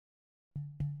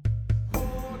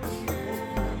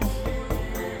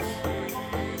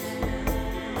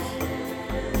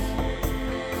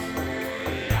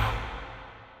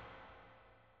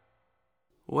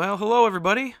Well, hello,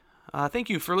 everybody. Thank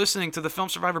you for listening to the Film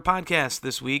Survivor podcast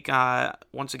this week.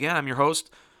 Once again, I'm your host,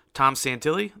 Tom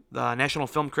Santilli, the national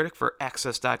film critic for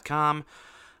Access.com.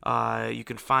 You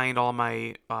can find all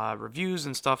my reviews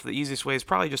and stuff. The easiest way is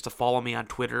probably just to follow me on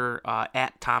Twitter,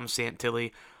 at Tom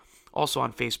Santilli, also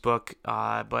on Facebook,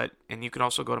 and you can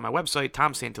also go to my website,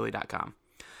 tomsantilli.com.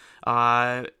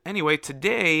 Anyway,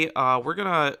 today we're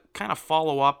going to kind of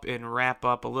follow up and wrap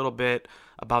up a little bit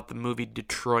about the movie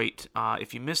Detroit.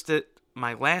 If you missed it,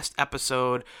 my last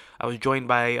episode, I was joined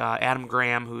by Adam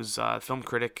Graham, who's a film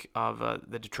critic of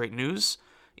the Detroit News,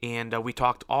 and we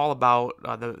talked all about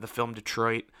the film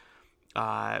Detroit,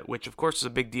 which of course is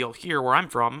a big deal here where I'm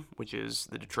from, which is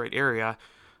the Detroit area,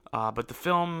 but the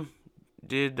film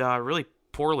did really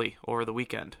poorly over the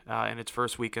weekend, in its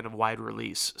first weekend of wide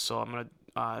release, so I'm going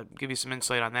to give you some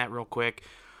insight on that real quick.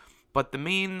 But the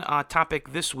main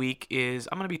topic this week is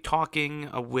I'm going to be talking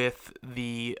with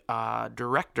the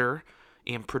director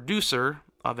and producer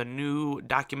of a new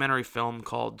documentary film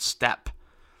called Step.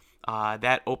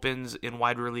 That opens in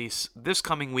wide release this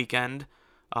coming weekend,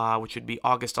 which would be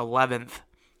August 11th,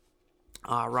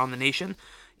 around the nation.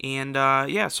 And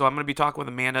so I'm going to be talking with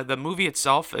Amanda. The movie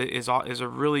itself is a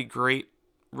really great,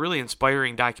 really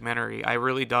inspiring documentary. I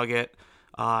really dug it.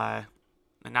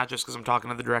 And not just because I'm talking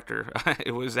to the director.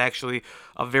 It was actually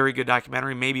a very good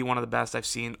documentary, maybe one of the best I've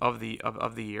seen of the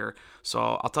year.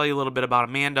 So I'll tell you a little bit about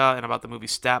Amanda and about the movie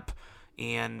Step,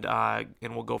 and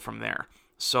we'll go from there.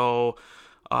 So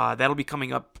that'll be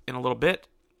coming up in a little bit.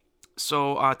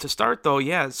 So to start though,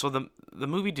 so the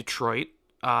movie Detroit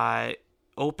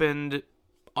opened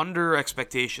under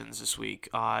expectations this week.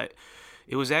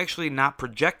 It was actually not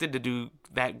projected to do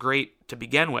that great to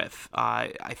begin with.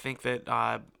 I think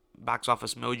that Box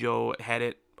Office Mojo had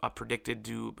it predicted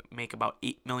to make about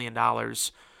 $8 million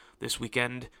this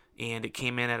weekend, and it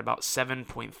came in at about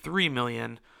 $7.3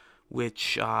 million,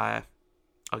 which,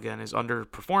 again, is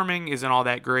underperforming, isn't all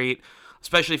that great,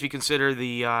 especially if you consider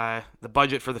the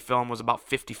budget for the film was about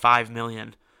 $55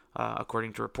 million,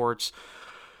 according to reports.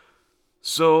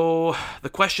 So the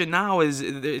question now is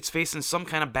it's facing some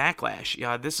kind of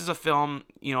backlash. This is a film,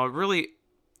 really,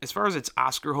 as far as its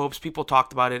Oscar hopes, people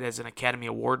talked about it as an Academy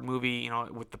Award movie,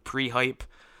 with the pre-hype.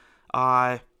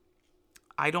 I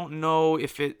don't know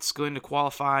if it's going to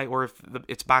qualify or if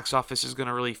its box office is going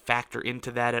to really factor into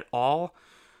that at all.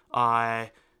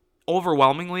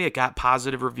 Overwhelmingly, it got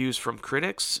positive reviews from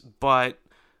critics, but,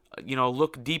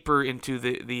 look deeper into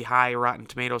the high Rotten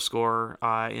Tomato score,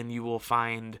 and you will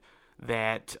find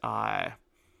that,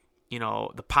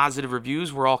 the positive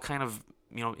reviews were all kind of,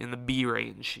 in the B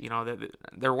range.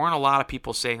 There weren't a lot of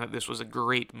people saying that this was a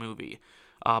great movie,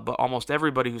 but almost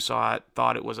everybody who saw it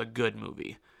thought it was a good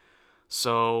movie.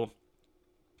 So,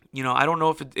 I don't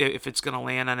know if it's going to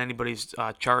land on anybody's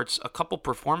charts. A couple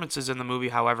performances in the movie,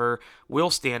 however, will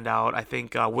stand out. I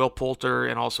think Will Poulter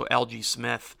and also L.G.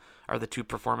 Smith are the two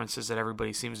performances that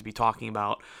everybody seems to be talking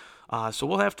about. So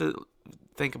we'll have to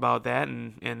think about that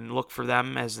and look for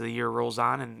them as the year rolls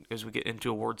on and as we get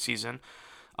into award season.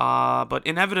 But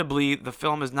inevitably, the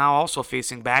film is now also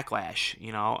facing backlash.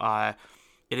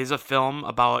 It is a film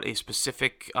about a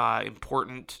specific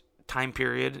important time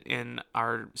period in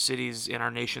our city's, in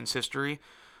our nation's history.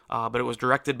 But it was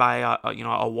directed by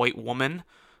a white woman.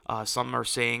 Some are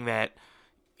saying that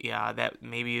that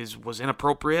maybe was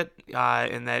inappropriate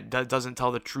and that doesn't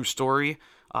tell the true story.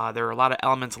 There are a lot of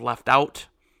elements left out.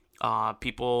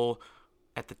 People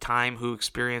at the time who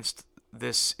experienced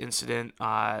this incident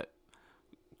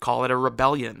call it a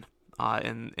rebellion,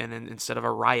 and instead of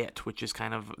a riot, which is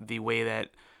kind of the way that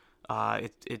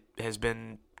it has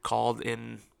been called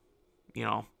in,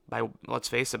 by, let's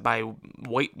face it, by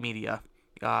white media.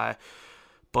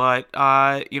 But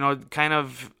kind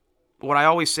of what I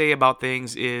always say about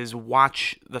things is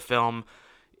watch the film.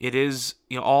 It is,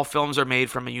 all films are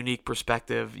made from a unique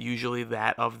perspective, usually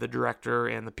that of the director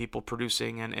and the people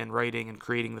producing and writing and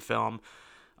creating the film.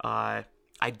 I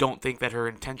don't think that her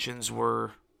intentions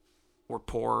were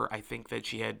poor. I think that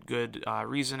she had good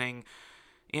reasoning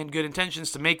and good intentions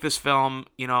to make this film,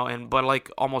 but like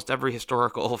almost every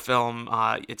historical film,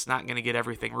 it's not going to get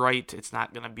everything right. It's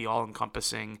not going to be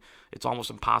all-encompassing. It's almost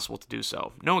impossible to do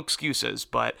so. No excuses,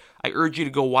 but I urge you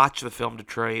to go watch the film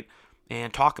Detroit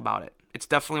and talk about it. It's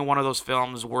definitely one of those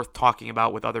films worth talking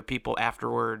about with other people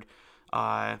afterward,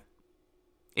 and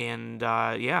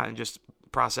just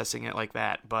processing it like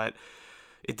that. But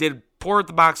it did poor at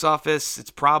the box office.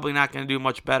 It's probably not going to do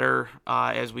much better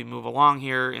as we move along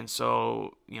here. And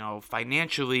so,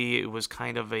 financially, it was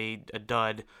kind of a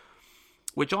dud,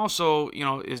 which also,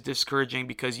 is discouraging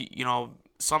because,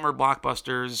 summer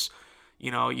blockbusters,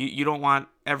 you don't want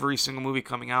every single movie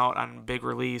coming out on big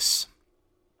release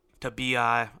to be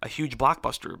a huge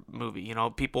blockbuster movie. You know,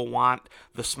 people want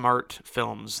the smart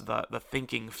films, the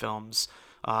thinking films,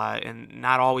 and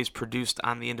not always produced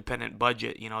on the independent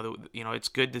budget. You know, it's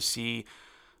good to see,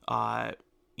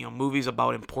 movies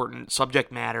about important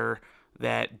subject matter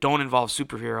that don't involve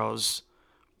superheroes.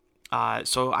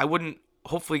 So I wouldn't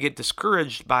hopefully get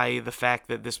discouraged by the fact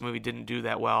that this movie didn't do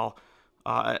that well.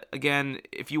 Again,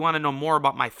 if you want to know more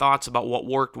about my thoughts about what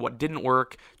worked, what didn't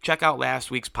work, check out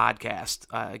last week's podcast.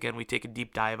 Again, we take a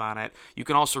deep dive on it. You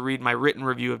can also read my written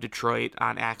review of Detroit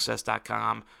on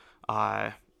Access.com,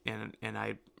 and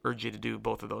I urge you to do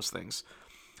both of those things.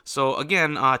 So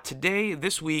again,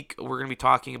 this week, we're going to be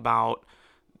talking about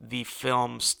the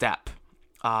film Step.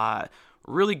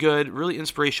 Really good, really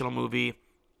inspirational movie.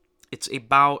 It's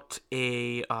about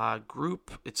a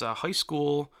group. It's a high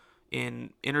school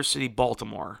in inner city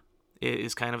Baltimore. It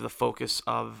is kind of the focus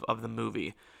of the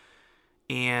movie.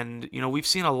 And, we've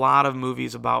seen a lot of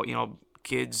movies about,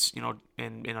 kids,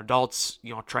 and adults,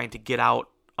 trying to get out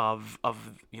of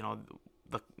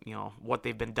what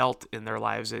they've been dealt in their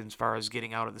lives as far as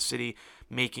getting out of the city,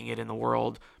 making it in the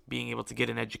world, being able to get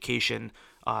an education,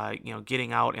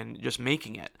 getting out and just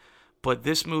making it. But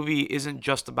this movie isn't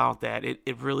just about that.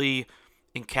 It really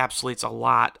encapsulates a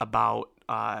lot about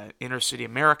inner city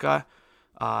America,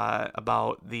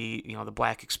 about the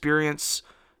Black experience,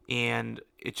 and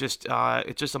it's just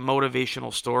a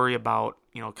motivational story about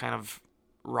kind of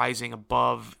rising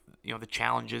above the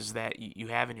challenges that you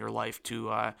have in your life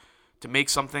to make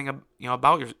something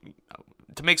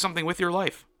to make something with your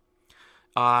life.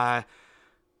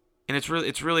 And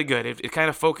it's really good. It kind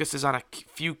of focuses on a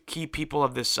few key people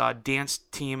of this dance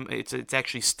team. It's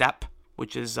actually Step,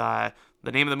 which is the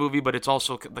name of the movie, but it's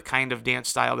also the kind of dance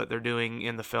style that they're doing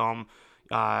in the film.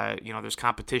 There's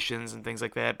competitions and things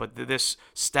like that. But this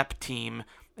Step team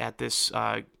at this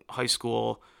high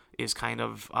school is kind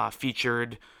of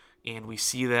featured, and we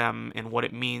see them and what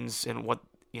it means and what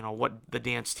the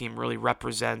dance team really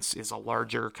represents is a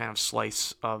larger kind of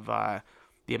slice of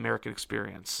the American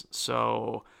experience.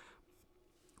 So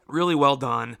really well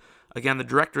done. Again, the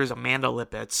director is Amanda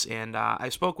Lipitz, and I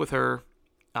spoke with her,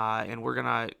 and we're going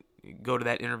to go to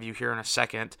that interview here in a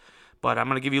second. But I'm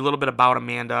going to give you a little bit about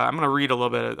Amanda. I'm going to read a little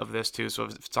bit of this, too, so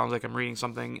if it sounds like I'm reading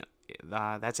something,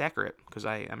 that's accurate, because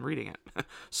I am reading it.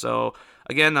 So,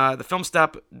 again, the film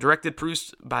Step, directed,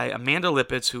 produced by Amanda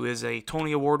Lipitz, who is a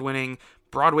Tony Award-winning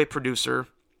Broadway producer,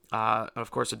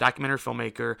 of course, a documentary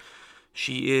filmmaker.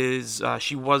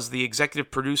 She was the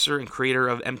executive producer and creator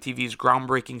of MTV's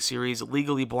groundbreaking series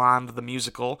Legally Blonde, the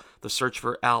musical, The Search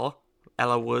for Ella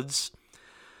Woods.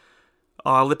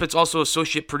 Lipitz also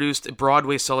associate produced a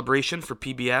Broadway celebration for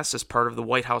PBS as part of the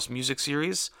White House music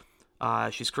series.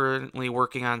 She's currently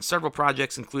working on several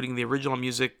projects, including the original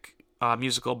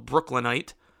musical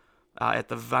Brooklynite at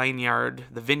the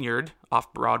Vineyard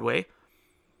off Broadway.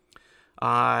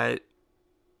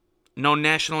 Known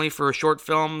nationally for short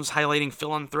films highlighting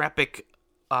philanthropic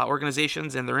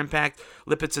organizations and their impact,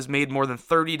 Lipitz has made more than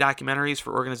 30 documentaries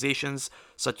for organizations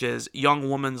such as Young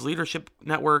Women's Leadership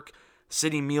Network,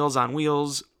 City Meals on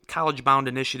Wheels, College Bound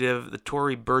Initiative, the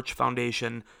Tory Burch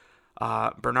Foundation,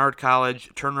 Bernard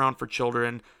College, Turnaround for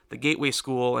Children, the Gateway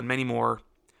School, and many more.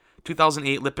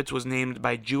 2008, Lipitz was named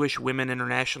by Jewish Women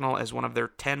International as one of their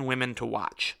 10 women to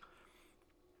watch.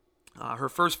 Her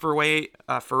first foray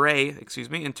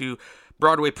into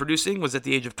Broadway producing was at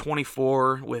the age of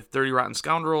 24 with Dirty Rotten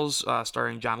Scoundrels,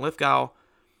 starring John Lithgow.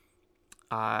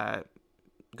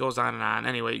 Goes on and on.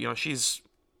 Anyway, she's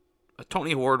a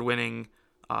Tony Award-winning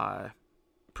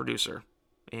producer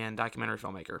and documentary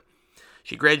filmmaker.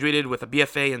 She graduated with a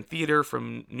BFA in theater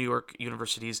from New York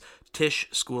University's Tisch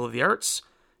School of the Arts,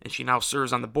 and she now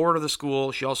serves on the board of the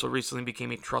school. She also recently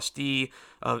became a trustee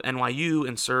of NYU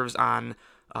and serves on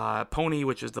Pony,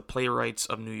 which is the Playwrights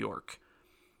of New York.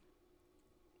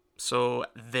 So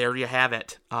there you have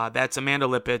it. That's Amanda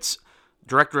Lipitz,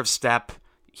 director of Step.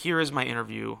 Here is my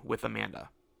interview with Amanda.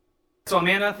 So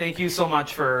Amanda, thank you so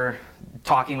much for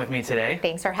talking with me today.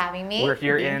 Thanks for having me. We're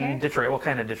here in Detroit. What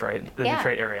kind of Detroit? The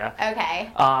Detroit area. Okay.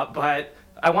 But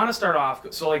I want to start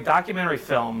off, so like documentary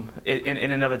film in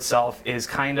and of itself is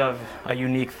kind of a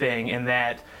unique thing in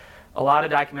that a lot of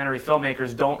documentary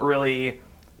filmmakers don't really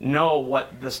know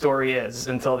what the story is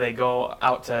until they go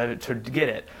out to get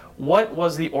it. What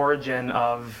was the origin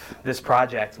of this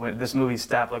project, this movie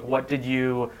Step? Like, what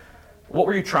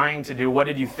were you trying to do? What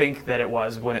did you think that it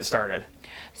was when it started?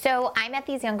 So I met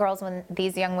these young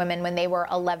women when they were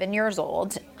 11 years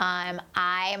old.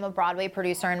 I am a Broadway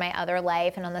producer in my other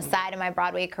life, and on the side of my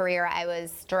Broadway career, I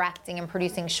was directing and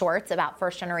producing shorts about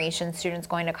first-generation students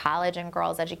going to college and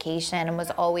girls' education, and was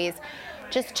always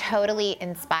just totally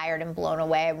inspired and blown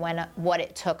away when what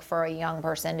it took for a young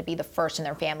person to be the first in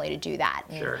their family to do that.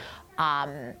 Sure.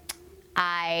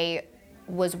 I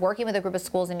was working with a group of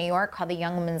schools in New York called the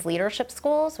Young Women's Leadership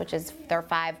Schools, which is, there are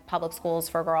 5 public schools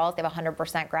for girls. They have a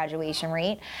 100% graduation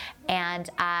rate. And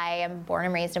I am born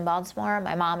and raised in Baltimore.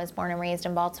 My mom is born and raised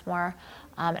in Baltimore.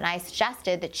 And I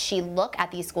suggested that she look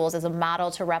at these schools as a model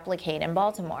to replicate in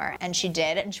Baltimore. And she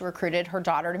did, and she recruited her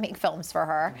daughter to make films for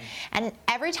her. And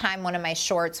every time one of my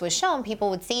shorts was shown,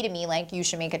 people would say to me, like, you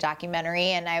should make a documentary.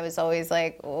 And I was always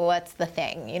like, what's the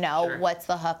thing? You know, Sure. What's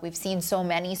the hook? We've seen so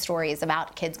many stories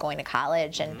about kids going to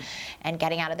college and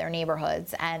getting out of their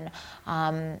neighborhoods. And,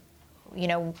 you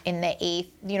know, in the 8th,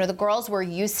 you know, the girls were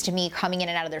used to me coming in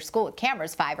and out of their school with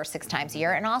cameras 5 or 6 times a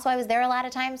year. And also I was there a lot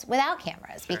of times without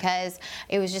cameras because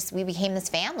it was just, we became this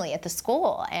family at the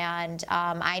school. And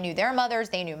I knew their mothers,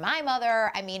 they knew my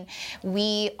mother. I mean,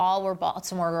 we all were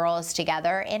Baltimore girls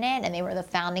together in it, and they were the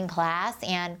founding class.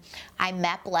 And I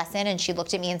met Blessin, and she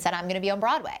looked at me and said, I'm going to be on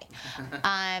Broadway.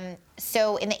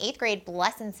 So in the 8th grade,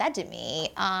 Blessin said to me,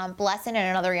 Blessin and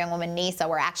another young woman, Nasa,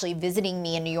 were actually visiting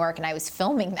me in New York, and I was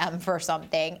filming them for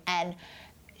something. And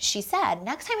she said,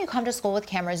 next time you come to school with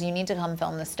cameras, you need to come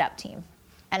film the step team.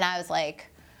 And I was like,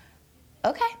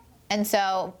 okay. And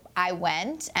so I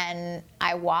went and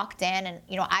I walked in, and,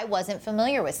 you know, I wasn't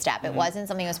familiar with step. It wasn't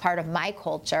something that was part of my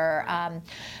culture.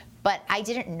 But I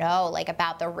didn't know, like,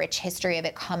 about the rich history of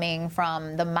it coming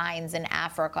from the mines in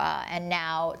Africa, and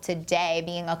now today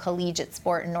being a collegiate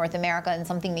sport in North America and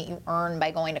something that you earn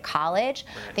by going to college.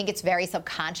 Right. I think it's very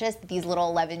subconscious that these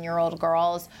little 11-year-old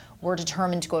girls were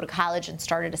determined to go to college and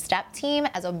started a step team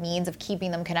as a means of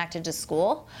keeping them connected to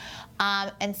school.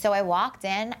 And so I walked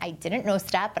in. I didn't know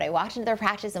step, but I walked into their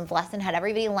practice, and Blessin had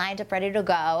everybody lined up ready to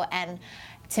go. And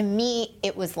to me,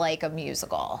 it was like a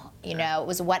musical. You know, it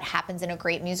was what happens in a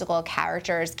great musical.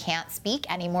 Characters can't speak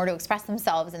anymore to express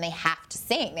themselves, and they have to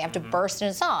sing. They have to burst in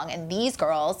a song, and these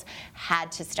girls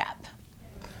had to step.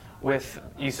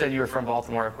 You said you were from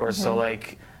Baltimore, of course, so,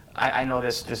 like, I know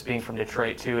this just being from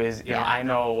Detroit, too, is, you know, I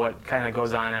know what kind of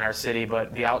goes on in our city,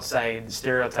 but the outside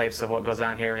stereotypes of what goes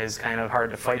on here is kind of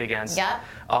hard to fight against. Yeah.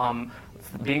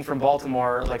 Being from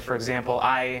Baltimore, like, for example,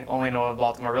 I only know of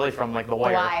Baltimore really from, like, The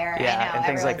Wire. The Wire, yeah, I know, and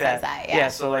things like everyone that. says that, yeah.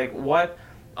 So, like, what,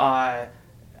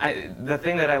 the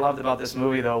thing that I loved about this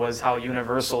movie, though, was how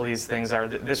universal these things are.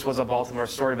 This was a Baltimore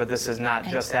story, but this is not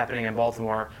just happening in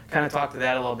Baltimore. Kind of talk to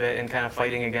that a little bit, and kind of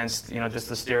fighting against, you know, just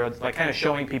the stereotype, like, kind of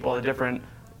showing people a different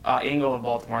angle of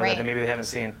Baltimore that maybe they haven't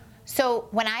seen. So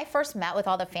when I first met with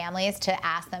all the families to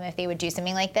ask them if they would do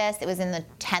something like this, it was in the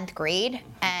 10th grade,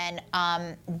 and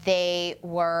I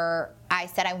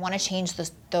said, I want to change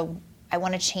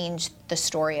the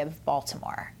story of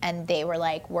Baltimore. And they were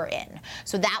like, we're in.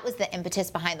 So that was the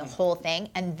impetus behind the whole thing.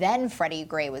 And then Freddie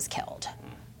Gray was killed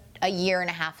a year and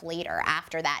a half later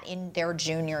after that, in their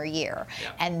junior year.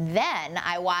 Yeah. And then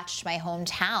I watched my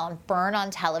hometown burn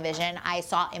on television. I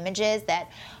saw images that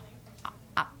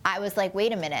I was like,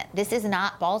 wait a minute, this is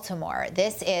not Baltimore.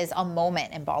 This is a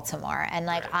moment in Baltimore. And,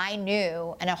 like, I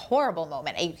knew, and a horrible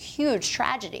moment, a huge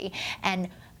tragedy. And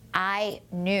I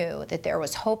knew that there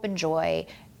was hope and joy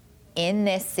in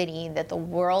this city that the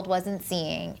world wasn't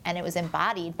seeing, and it was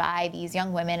embodied by these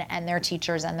young women and their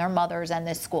teachers and their mothers and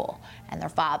this school and their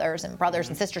fathers and brothers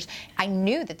and sisters. I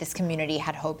knew that this community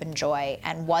had hope and joy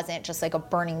and wasn't just like a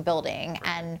burning building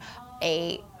and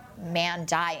a man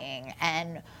dying.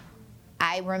 And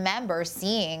I remember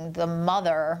seeing the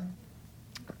mother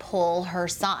pull her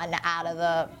son out of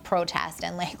the protest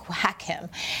and, like, whack him.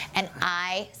 And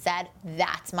I said,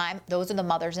 those are the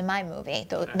mothers in my movie.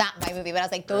 Not my movie, but I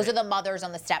was like, those are the mothers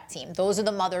on the step team. Those are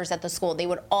the mothers at the school. They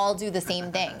would all do the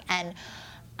same thing. And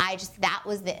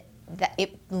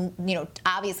it, you know,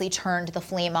 obviously turned the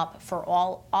flame up for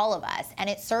all of us. And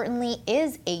it certainly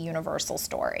is a universal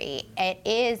story. It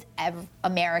is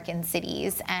American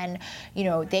cities, and, you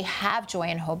know, they have joy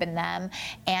and hope in them.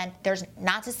 And there's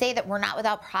not to say that we're not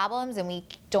without problems and we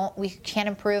can't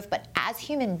improve, but as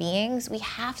human beings, we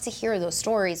have to hear those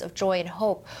stories of joy and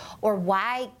hope, or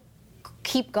why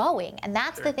keep going. And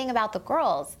that's the thing about the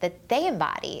girls that they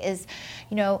embody is,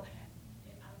 you know,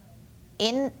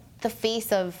 in the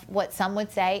face of what some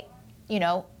would say, you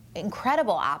know,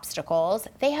 incredible obstacles,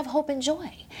 they have hope and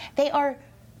joy. They are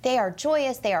They are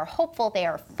joyous, they are hopeful, they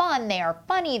are fun, they are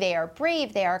funny, they are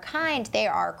brave, they are kind, they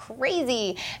are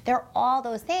crazy. They're all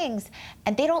those things,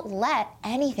 and they don't let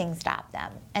anything stop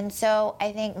them. And so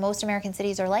I think most American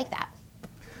cities are like that.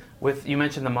 You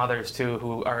mentioned the mothers, too,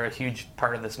 who are a huge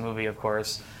part of this movie, of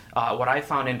course. What I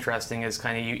found interesting is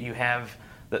kind of you have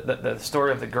the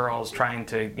story of the girls trying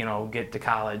to, get to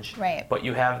college. Right. But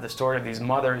you have the story of these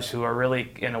mothers who are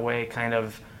really, in a way, kind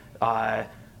of...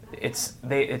 it's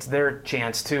their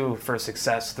chance too for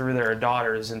success through their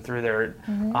daughters and through their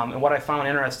and what I found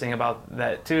interesting about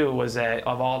that too was that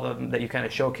of all of them that you kind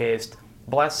of showcased,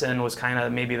 Blessin was kind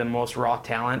of maybe the most raw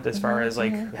talent as far as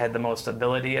had the most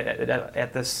ability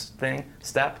at this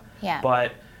step. Yeah.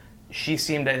 But she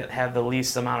seemed to have the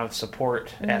least amount of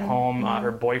support at home.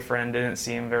 Her boyfriend didn't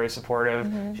seem very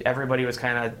supportive. Everybody was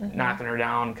kind of knocking her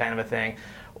down, kind of a thing.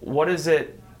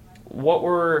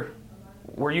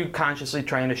 Were you consciously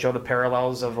trying to show the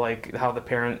parallels of like how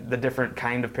the different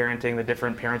kind of parenting, the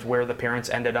different parents, where the parents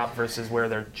ended up versus where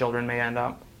their children may end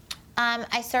up?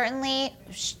 I certainly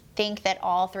think that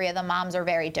all three of the moms are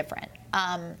very different,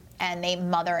 and they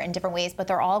mother in different ways, but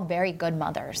they're all very good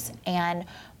mothers. And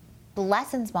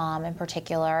Blessin's mom in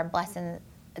particular,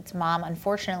 its mom,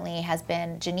 unfortunately,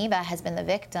 Geneva has been the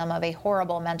victim of a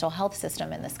horrible mental health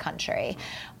system in this country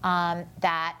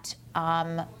that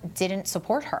didn't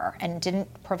support her and didn't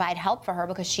provide help for her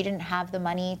because she didn't have the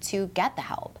money to get the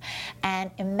help.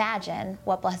 And imagine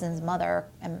what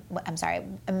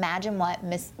imagine what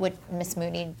Miss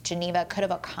Mooney Geneva could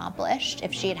have accomplished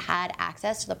if she had had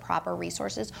access to the proper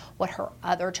resources, what her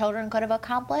other children could have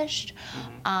accomplished.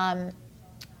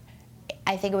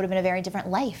 I think it would have been a very different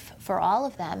life for all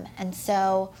of them. And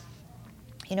so,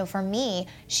 for me,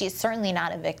 she is certainly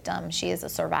not a victim. She is a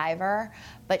survivor,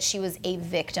 but she was a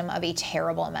victim of a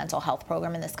terrible mental health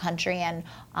program in this country. And,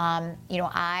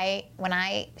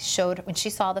 when she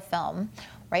saw the film,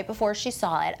 right before she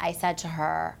saw it, I said to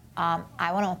her,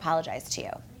 I want to apologize to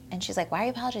you. And she's like, why are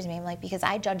you apologizing to me? I'm like, because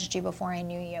I judged you before I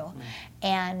knew you.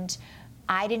 And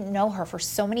I didn't know her for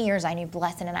so many years. I knew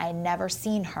Blessin and I had never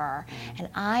seen her. And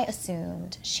I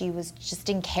assumed she just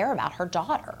didn't care about her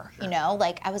daughter. Sure.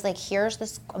 I was like, here's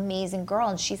this amazing girl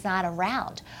and she's not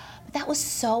around. But that was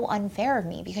so unfair of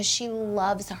me because she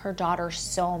loves her daughter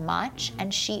so much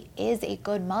and she is a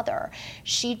good mother.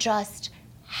 She just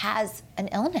has an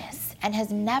illness and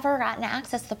has never gotten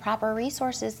access to the proper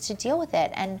resources to deal with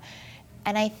it. And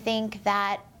I think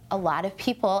that a lot of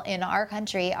people in our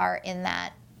country are in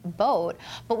that boat,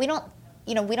 but we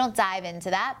don't dive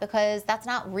into that because that's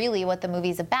not really what the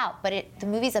movie's about. But it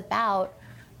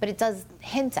does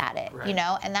hint at it, right.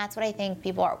 And that's what I think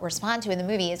people respond to in the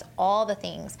movie is all the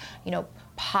things,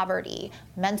 poverty,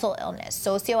 mental illness,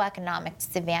 socioeconomic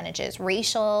disadvantages,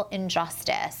 racial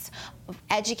injustice,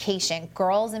 education,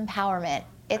 girls' empowerment.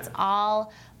 It's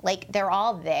all they're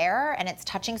all there and it's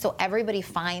touching. So everybody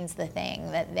finds the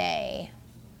thing that they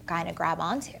kind of grab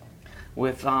onto.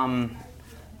 With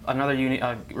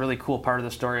another really cool part of the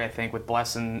story, I think, with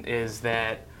Blessin is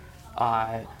that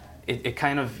it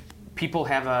kind of, people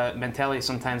have a mentality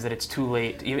sometimes that it's too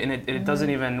late. It doesn't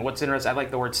even, what's interesting, I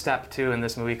like the word step too in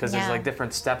this movie because there's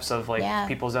different steps of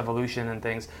people's evolution and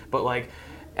things. But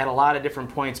at a lot of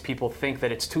different points, people think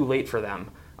that it's too late for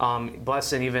them.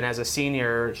 Blessin, even as a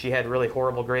senior, she had really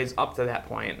horrible grades up to that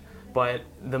point. But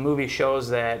the movie shows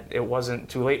that it wasn't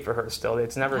too late for her still.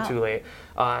 It's never too late.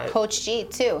 Coach G,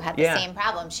 too, had the same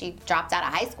problem. She dropped out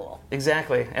of high school.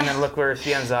 Exactly. And then look where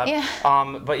she ends up.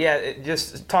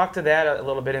 Just talk to that a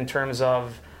little bit in terms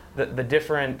of the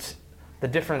different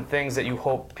things that you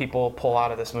hope people pull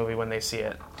out of this movie when they see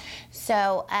it.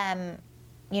 So,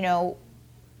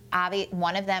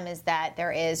 one of them is that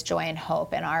there is joy and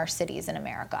hope in our cities in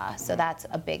America. So that's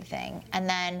a big thing. And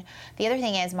then the other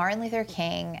thing is Martin Luther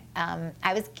King.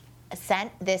 I was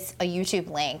sent a YouTube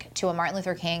link to a Martin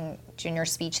Luther King Jr.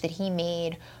 speech that he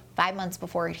made 5 months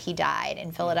before he died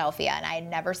in Philadelphia. And I had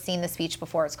never seen the speech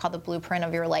before. It's called the Blueprint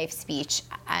of Your Life speech.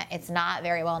 It's not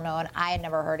very well known. I had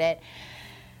never heard it.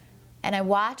 And I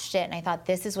watched it and I thought,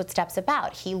 this is what STEP's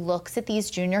about. He looks at these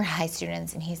junior high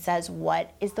students and he says,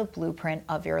 what is the blueprint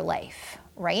of your life?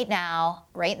 Right now,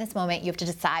 right in this moment, you have to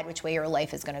decide which way your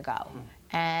life is going to go.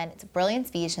 And it's a brilliant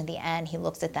speech. And at the end, he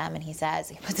looks at them and he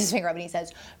puts his finger up and he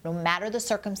says, no matter the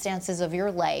circumstances of your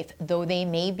life, though they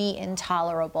may be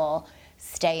intolerable,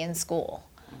 stay in school.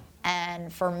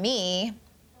 And for me,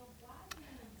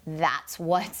 that's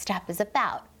what STEP is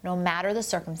about. No matter the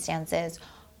circumstances,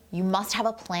 you must have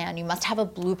a plan, you must have a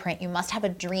blueprint, you must have a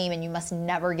dream, and you must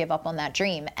never give up on that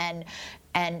dream. And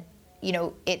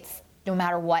no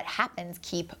matter what happens,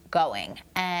 keep going.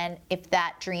 And if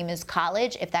that dream is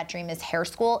college, if that dream is hair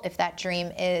school, if that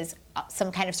dream is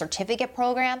some kind of certificate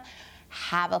program,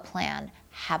 have a plan,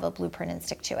 have a blueprint, and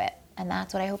stick to it. And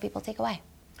that's what I hope people take away.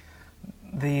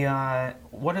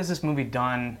 What has this movie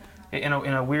done? In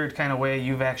a weird kind of way,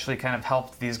 you've actually kind of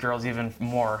helped these girls even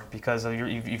more because of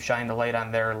you've shined a light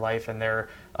on their life and their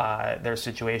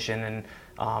situation and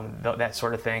that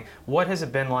sort of thing. What has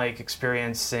it been like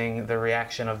experiencing the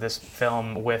reaction of this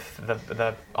film with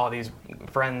the all these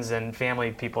friends and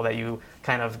family people that you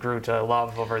kind of grew to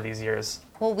love over these years?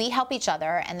 Well, we help each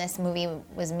other, and this movie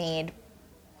was made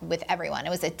with everyone. It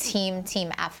was a team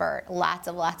effort. Lots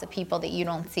of people that you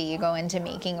don't see go into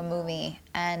making a movie,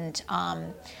 and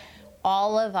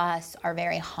all of us are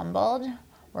very humbled.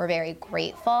 We're very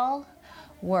grateful.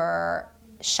 We're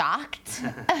shocked,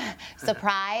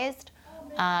 surprised.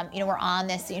 We're on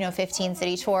this 15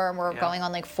 city tour, and we're going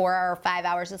on like 4 or 5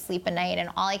 hours of sleep a night, and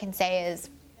all I can say is,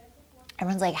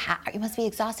 everyone's like, you must be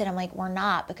exhausted. I'm like, we're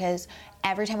not, because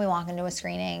every time we walk into a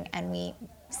screening and we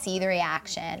see the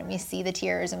reaction, and we see the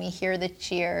tears, and we hear the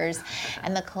cheers,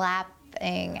 and the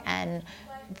clapping, and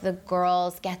the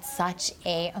girls get such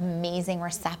a amazing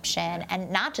reception. And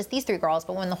not just these 3 girls,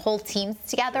 but when the whole team's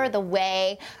together, the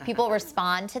way people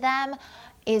respond to them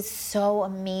is so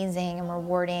amazing and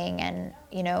rewarding. And,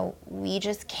 we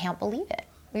just can't believe it.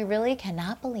 We really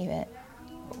cannot believe it.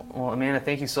 Well, Amanda,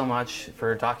 thank you so much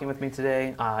for talking with me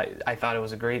today. I thought it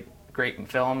was a great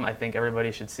film. I think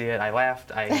everybody should see it. I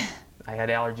laughed. I had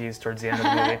allergies towards the end of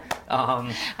the movie.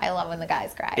 I love when the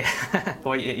guys cry. Yeah.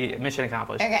 Well, mission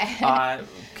accomplished. Okay.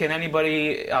 Can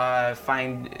anybody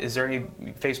is there any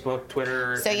Facebook,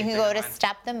 Twitter? So you can go to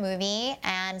Step the Movie,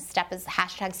 and Step is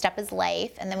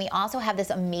 #StepIsLife. And then we also have this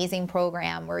amazing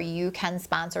program where you can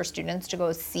sponsor students to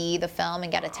go see the film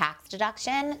and get a tax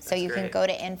deduction. So you can go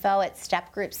to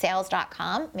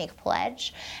info@stepgroupsales.com, make a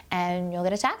pledge, and you'll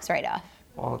get a tax write-off.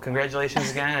 Well, congratulations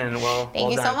again, and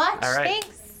Thank you so much. All right.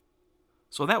 Thanks.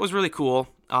 So that was really cool.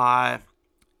 I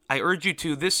urge you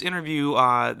to, this interview,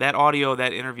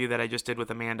 that interview that I just did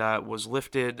with Amanda was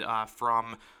lifted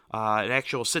from an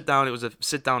actual sit-down. It was a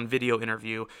sit-down video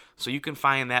interview. So you can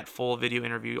find that full video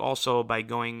interview also by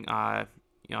going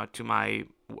to my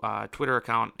Twitter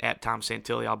account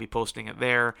 @TomSantilli. I'll be posting it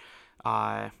there.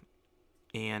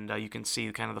 And you can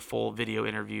see kind of the full video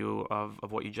interview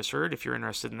of what you just heard if you're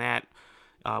interested in that,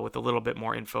 with a little bit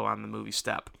more info on the movie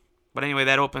Step. But anyway,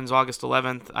 that opens August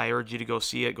 11th. I urge you to go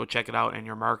see it. Go check it out in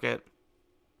your market.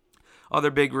 Other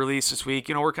big release this week.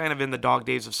 We're kind of in the dog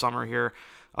days of summer here.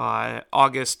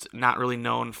 August, not really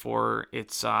known for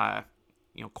its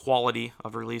quality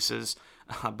of releases.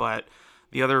 But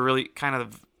the other really kind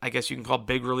of, I guess you can call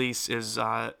big release is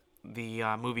the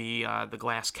movie The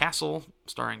Glass Castle,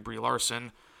 starring Brie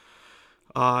Larson.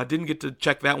 Didn't get to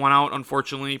check that one out,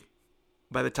 unfortunately,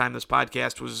 by the time this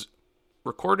podcast was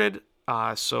recorded.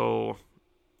 So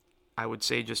I would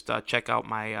say just check out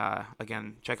my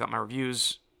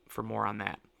reviews for more on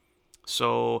that.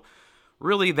 So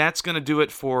really, that's going to do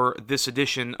it for this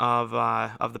edition of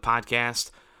the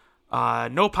podcast.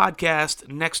 No podcast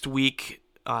next week.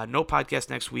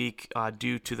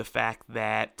 Due to the fact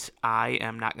that I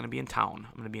am not going to be in town.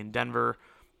 I'm going to be in Denver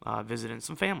visiting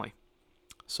some family.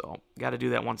 So got to do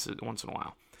that once in a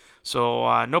while.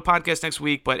 So no podcast next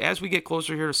week. But as we get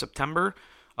closer here to September,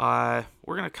 we're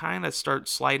going to kind of start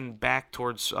sliding back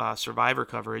towards Survivor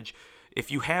coverage.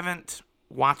 If you haven't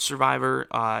watched Survivor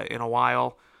in a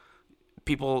while,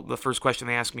 the first question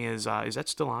they ask me is that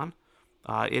still on?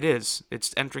 It is.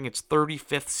 It's entering its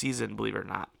 35th season, believe it or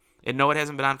not. And no, it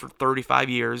hasn't been on for 35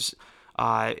 years.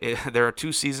 There are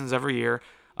 2 seasons every year,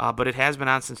 but it has been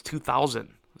on since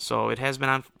 2000. So it has been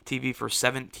on TV for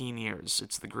 17 years.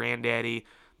 It's the granddaddy,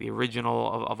 the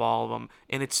original of all of them,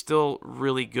 and it's still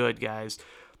really good, guys.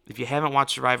 If you haven't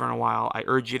watched Survivor in a while, I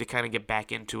urge you to kind of get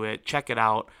back into it. Check it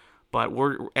out. But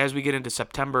as we get into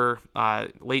September,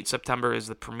 late September is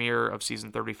the premiere of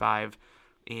season 35,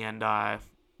 and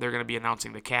they're going to be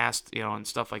announcing the cast, and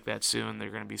stuff like that soon. They're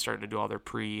going to be starting to do all their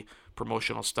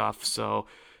pre-promotional stuff. So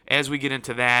as we get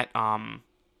into that,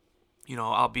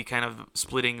 I'll be kind of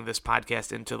splitting this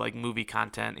podcast into like movie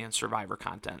content and Survivor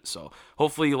content. So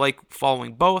hopefully you like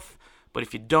following both. But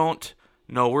if you don't,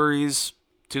 no worries.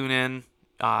 Tune in.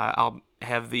 I'll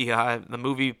have the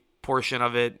movie portion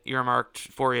of it earmarked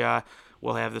for you.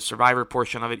 We'll have the Survivor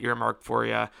portion of it earmarked for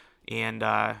you. And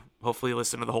hopefully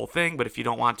listen to the whole thing. But if you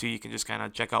don't want to, you can just kind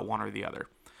of check out one or the other.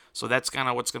 So that's kind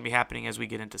of what's going to be happening as we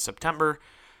get into September.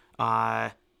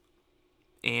 And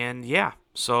yeah.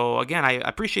 So again, I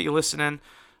appreciate you listening.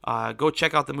 Go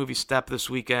check out the movie Step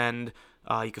this weekend.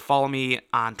 You can follow me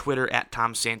on Twitter at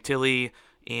Tom Santilli.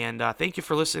 And thank you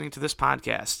for listening to this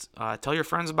podcast. Tell your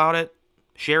friends about it.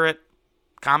 Share it.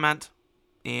 Comment.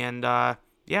 And,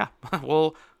 yeah,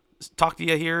 we'll talk to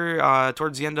you here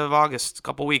towards the end of August, a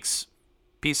couple weeks.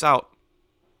 Peace out.